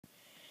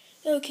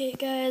Okay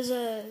guys,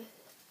 I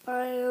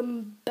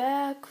am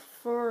back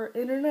for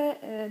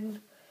internet and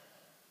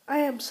I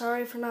am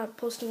sorry for not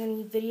posting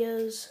any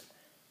videos.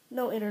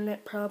 No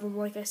internet problem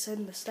like I said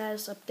in the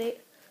status update.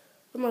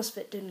 But most of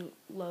it didn't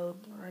load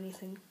or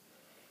anything.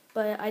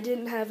 But I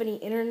didn't have any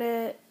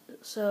internet,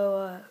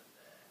 so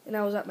and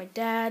I was at my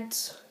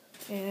dad's,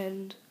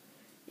 and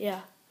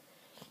yeah.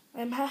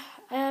 I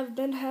have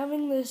been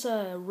having this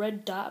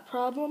red dot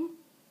problem,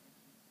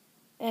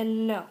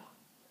 and no,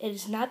 it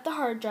is not the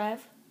hard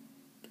drive.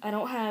 I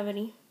don't have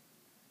any.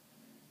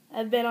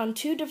 I've been on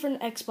 2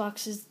 different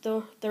Xboxes,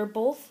 though they're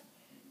both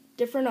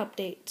different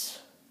updates.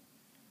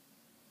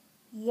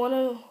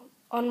 One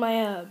on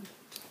my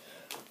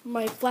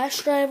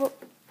flash drive.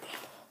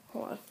 Hold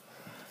on.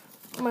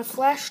 My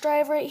flash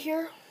drive right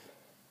here.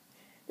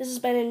 This has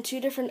been in 2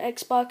 different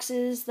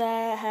Xboxes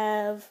that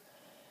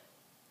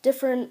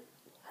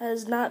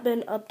has not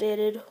been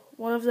updated.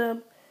 One of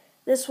them,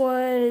 this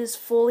one is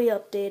fully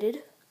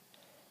updated.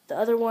 The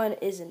other one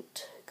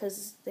isn't,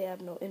 because they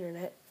have no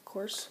internet, of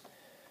course.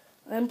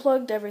 I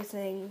unplugged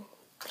everything.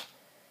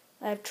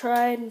 I've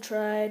tried,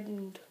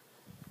 and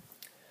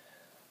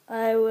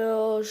I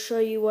will show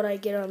you what I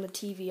get on the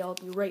TV. I'll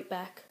be right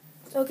back.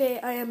 Okay,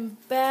 I am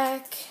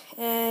back,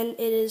 and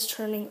it is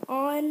turning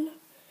on,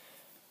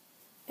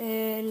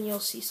 and you'll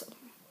see something.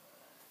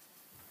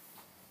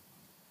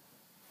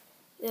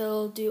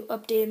 It'll do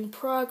update in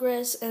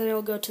progress, and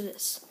it'll go to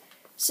this.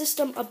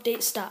 System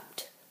update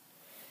stopped.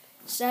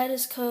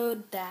 Status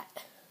code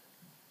that.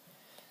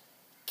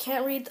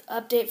 Can't read the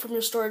update from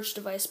your storage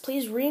device.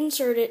 Please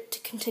reinsert it to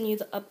continue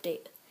the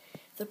update.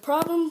 If the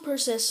problem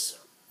persists,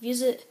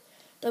 visit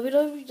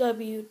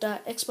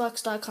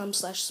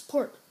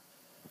www.xbox.com/support.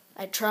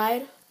 I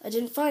tried. I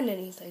didn't find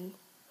anything.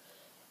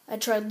 I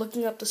tried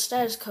looking up the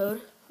status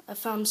code. I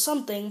found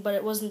something, but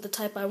it wasn't the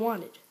type I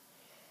wanted.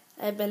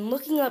 I've been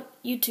looking up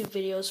YouTube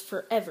videos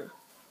forever.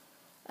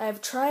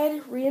 I've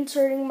tried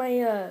reinserting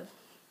my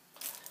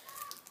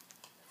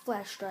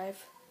flash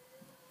drive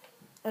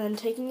and then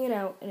taking it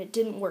out, and it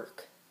didn't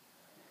work.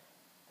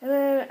 And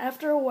then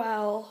after a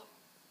while,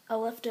 I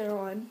left it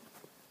on.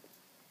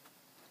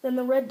 Then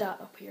the red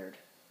dot appeared.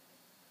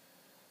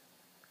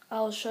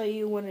 I'll show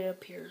you when it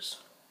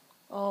appears.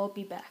 I'll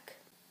be back.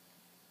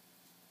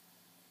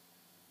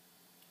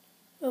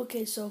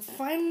 Okay, so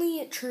finally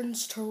it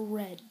turns to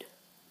red.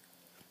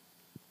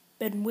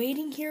 Been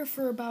waiting here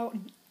for about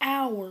an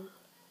hour,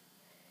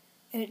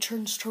 and it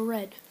turns to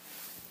red.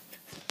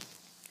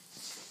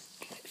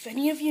 If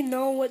any of you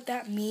know what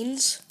that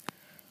means,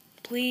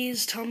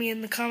 please tell me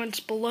in the comments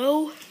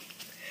below.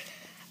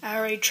 I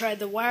already tried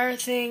the wire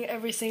thing,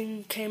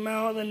 everything came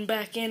out, then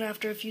back in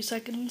after a few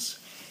seconds.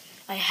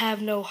 I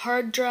have no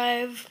hard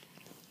drive,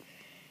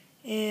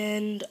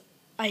 and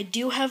I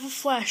do have a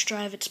flash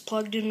drive. It's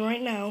plugged in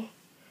right now,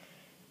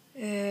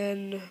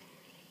 and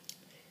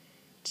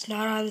it's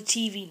not on the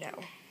TV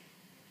now.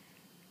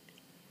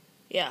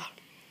 Yeah,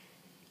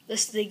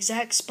 this is the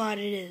exact spot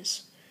it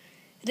is,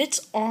 and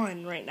it's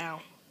on right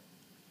now.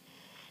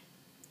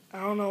 I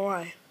don't know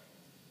why,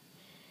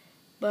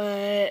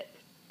 but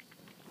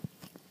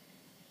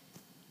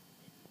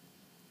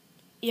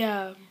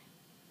yeah,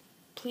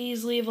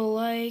 please leave a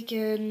like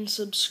and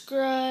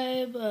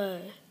subscribe.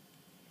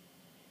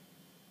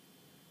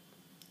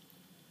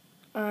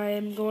 I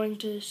am going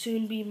to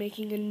soon be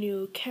making a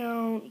new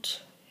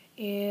account,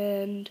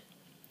 and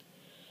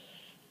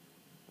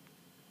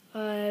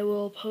I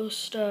will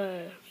post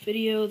a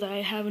video that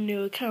I have a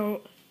new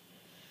account.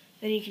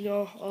 Then you can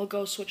go. I'll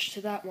go switch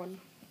to that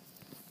one.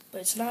 But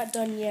it's not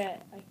done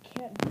yet. I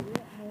can't do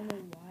it. I don't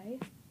know why.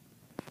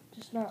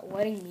 Just not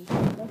letting me.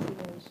 Nothing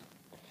is.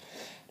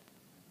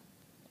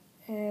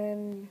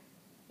 And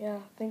yeah,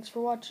 thanks for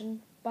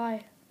watching.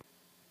 Bye.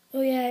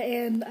 Oh yeah,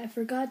 and I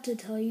forgot to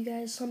tell you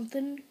guys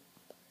something.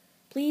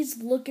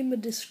 Please look in the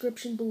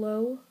description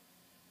below.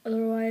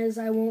 Otherwise,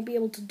 I won't be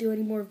able to do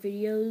any more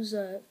videos.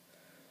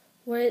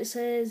 What it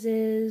says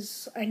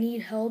is, I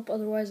need help,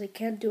 otherwise I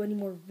can't do any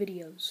more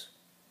videos.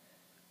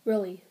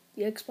 Really.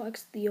 The Xbox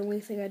is the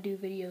only thing I do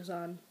videos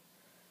on.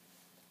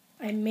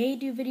 I may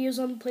do videos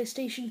on the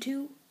PlayStation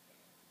 2,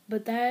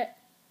 but that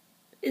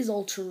is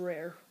ultra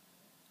rare.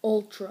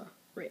 Ultra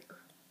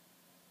rare.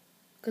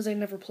 Because I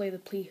never play the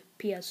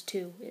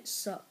PS2. It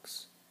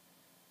sucks.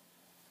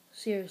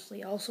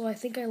 Seriously. Also, I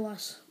think I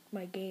lost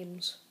my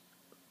games.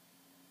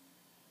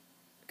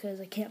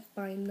 Because I can't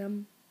find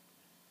them.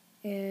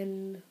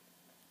 And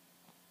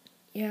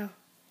yeah.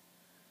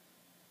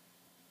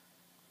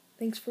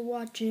 Thanks for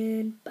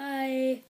watching. Bye.